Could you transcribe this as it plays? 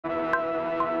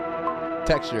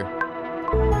texture.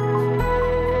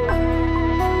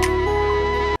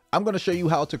 I'm going to show you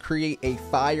how to create a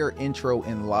fire intro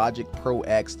in Logic Pro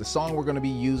X. The song we're going to be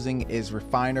using is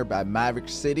Refiner by Maverick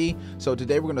City. So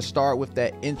today we're going to start with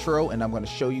that intro and I'm going to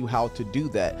show you how to do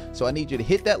that. So I need you to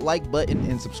hit that like button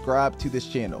and subscribe to this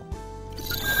channel.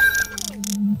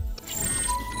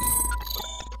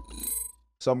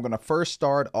 So I'm going to first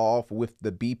start off with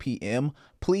the BPM.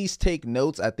 Please take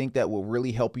notes. I think that will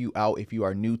really help you out if you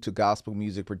are new to gospel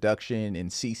music production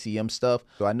and CCM stuff.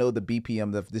 So I know the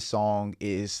BPM of this song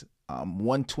is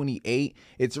 128.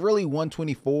 It's really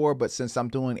 124, but since I'm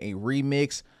doing a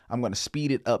remix, I'm going to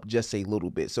speed it up just a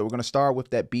little bit. So we're going to start with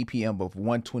that BPM of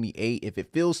 128. If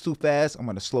it feels too fast, I'm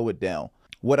going to slow it down.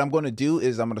 What I'm going to do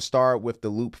is I'm going to start with the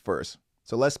loop first.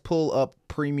 So let's pull up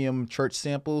premium church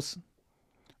samples.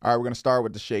 All right, we're going to start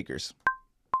with the shakers.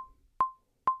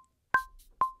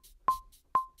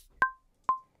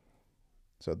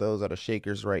 So those are the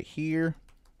shakers right here.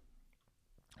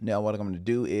 Now what I'm going to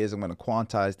do is I'm going to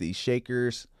quantize these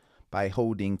shakers by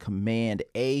holding Command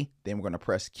A. Then we're going to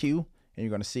press Q and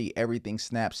you're going to see everything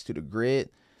snaps to the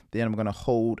grid. Then I'm going to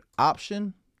hold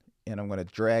Option and I'm going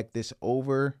to drag this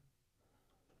over.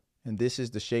 And this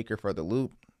is the shaker for the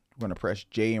loop. We're going to press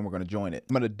J and we're going to join it.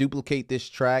 I'm going to duplicate this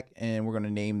track and we're going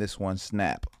to name this one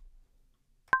Snap.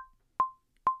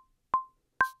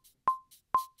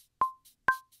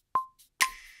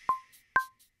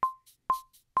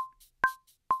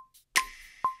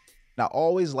 Now, I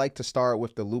always like to start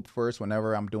with the loop first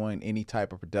whenever I'm doing any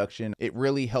type of production. It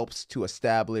really helps to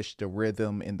establish the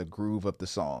rhythm and the groove of the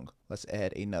song. Let's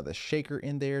add another shaker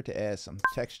in there to add some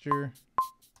texture.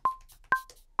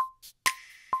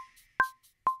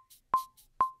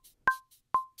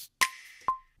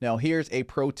 Now here's a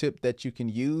pro tip that you can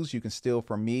use. You can steal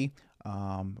from me.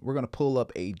 We're going to pull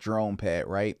up a drone pad,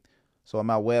 right? So on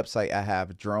my website, I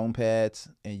have drone pads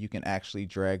and you can actually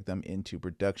drag them into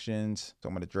productions. So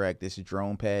I'm going to drag this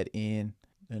drone pad in.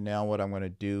 And now what I'm going to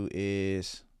do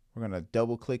is we're going to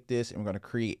double click this and we're going to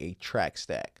create a track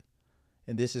stack.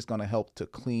 And this is going to help to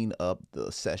clean up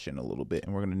the session a little bit.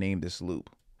 And we're going to name this loop.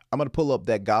 I'm going to pull up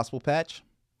that gospel patch.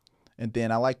 And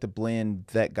then I like to blend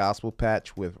that gospel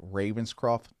patch with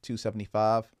Ravenscroft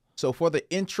 275. So for the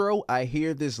intro, I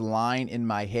hear this line in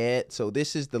my head. So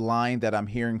this is the line that I'm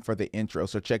hearing for the intro.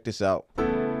 So check this out.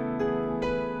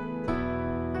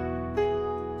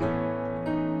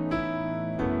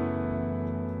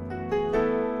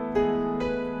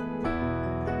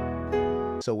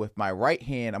 So with my right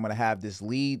hand, I'm going to have this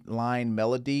lead line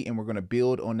melody and we're going to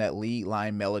build on that lead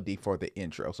line melody for the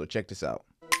intro. So check this out.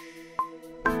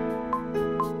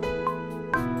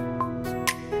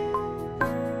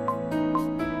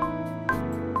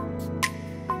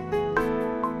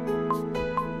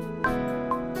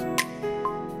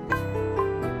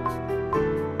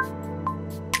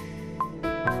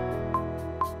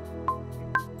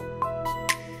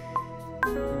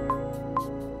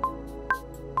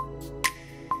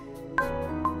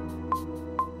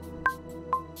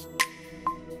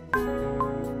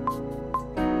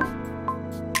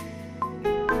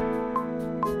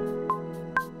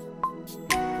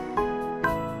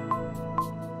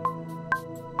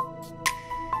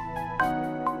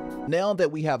 Now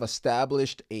that we have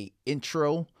established a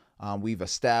intro, we've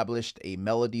established a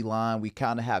melody line, we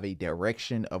kind of have a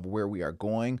direction of where we are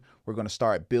going. We're going to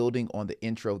start building on the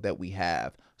intro that we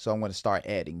have. So I'm going to start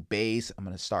adding bass. I'm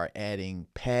going to start adding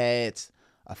pads,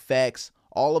 effects,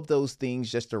 all of those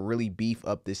things just to really beef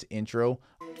up this intro.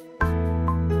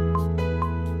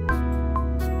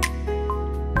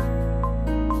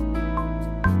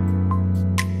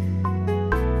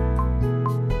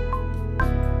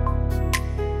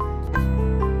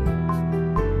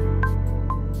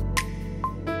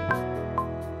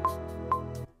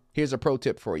 Here's a pro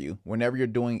tip for you. Whenever you're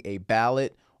doing a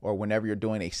ballad or whenever you're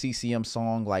doing a CCM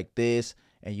song like this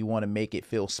and you want to make it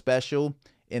feel special,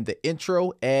 in the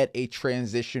intro, add a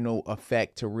transitional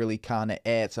effect to really kind of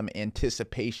add some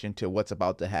anticipation to what's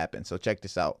about to happen. So check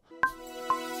this out.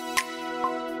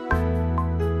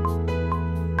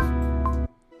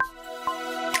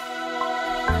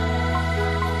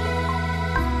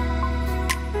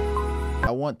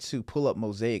 I want to pull up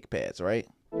mosaic pads, right?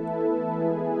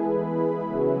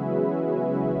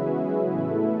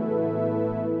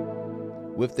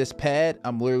 With this pad,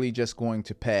 I'm literally just going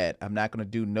to pad. I'm not going to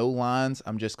do no lines.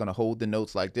 I'm just going to hold the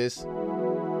notes like this.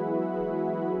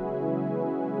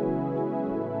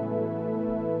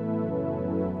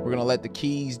 We're going to let the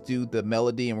keys do the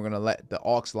melody and we're going to let the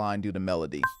aux line do the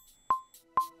melody.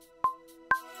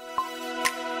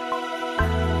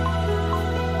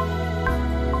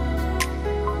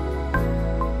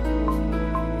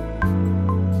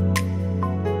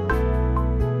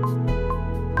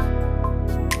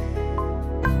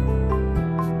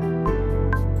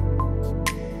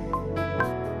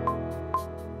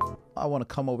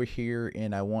 come over here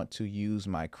and I want to use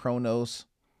my Chronos.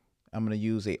 I'm going to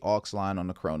use a aux line on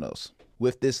the Chronos.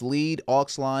 With this lead aux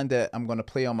line that I'm going to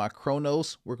play on my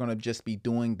Chronos, we're going to just be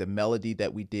doing the melody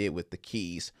that we did with the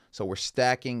keys. So we're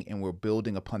stacking and we're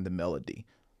building upon the melody.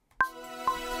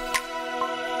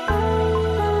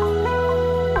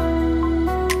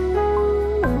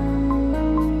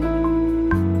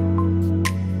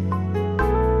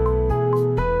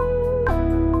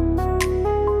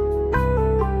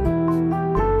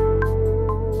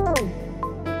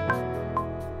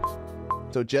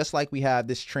 So just like we have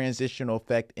this transitional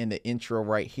effect in the intro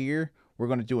right here, we're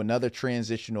going to do another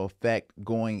transitional effect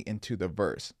going into the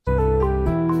verse.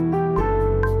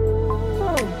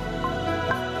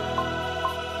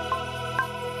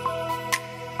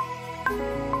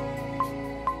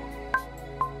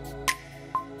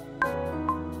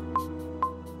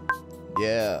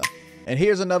 Yeah. And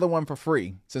here's another one for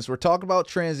free. Since we're talking about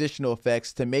transitional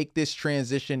effects, to make this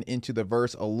transition into the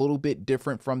verse a little bit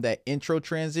different from that intro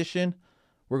transition,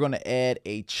 we're going to add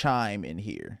a chime in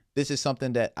here. This is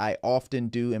something that I often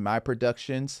do in my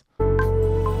productions.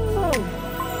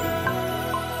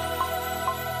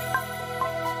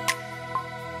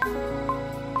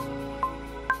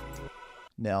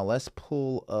 Now let's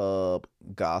pull up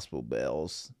gospel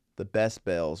bells, the best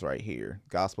bells right here.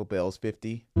 Gospel bells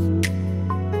 50.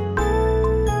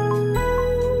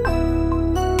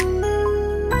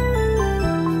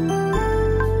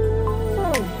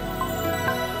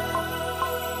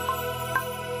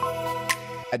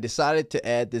 I decided to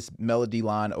add this melody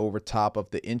line over top of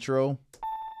the intro.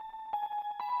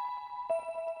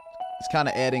 It's kind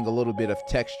of adding a little bit of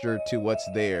texture to what's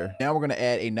there. Now we're going to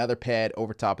add another pad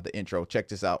over top of the intro. Check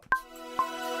this out.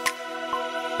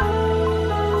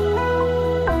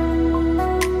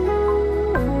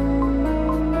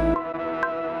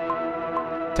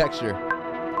 Texture.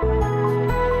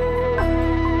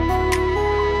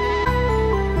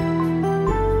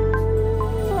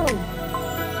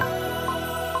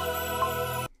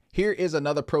 Here is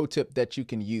another pro tip that you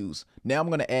can use. Now I'm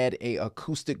going to add a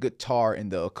acoustic guitar, and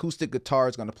the acoustic guitar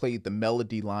is going to play the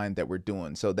melody line that we're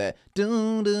doing. So that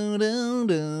doo doo doo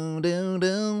doo doo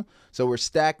doo. So we're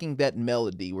stacking that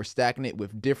melody. We're stacking it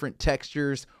with different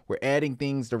textures. We're adding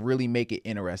things to really make it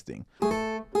interesting.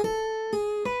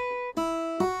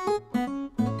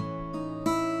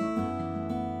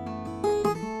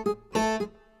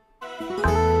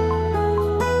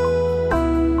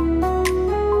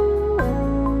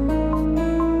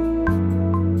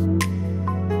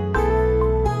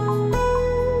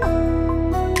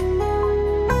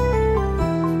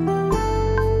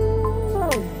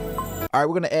 All right,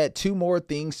 we're going to add 2 more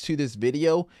things to this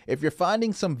video. If you're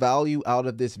finding some value out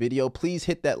of this video, please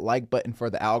hit that like button for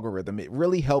the algorithm. It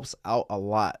really helps out a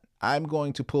lot. I'm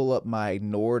going to pull up my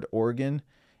Nord organ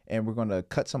and we're going to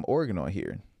cut some organ on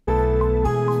here.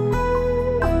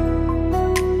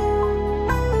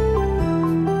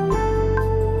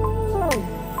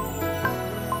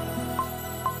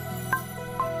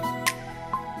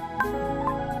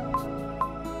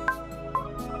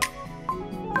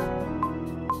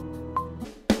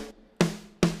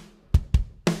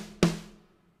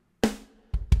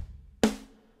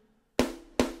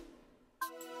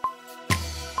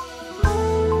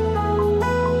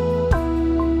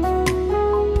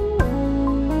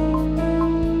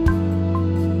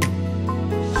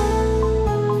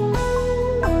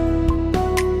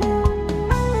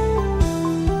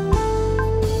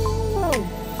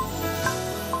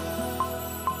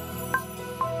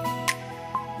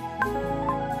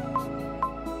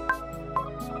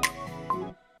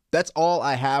 That's all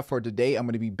I have for today. I'm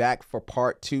going to be back for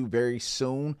part 2 very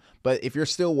soon. But if you're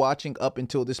still watching up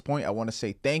until this point, I want to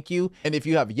say thank you. And if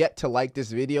you have yet to like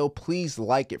this video, please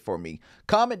like it for me.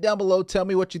 Comment down below. Tell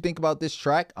me what you think about this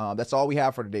track. That's all we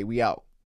have for today. We out.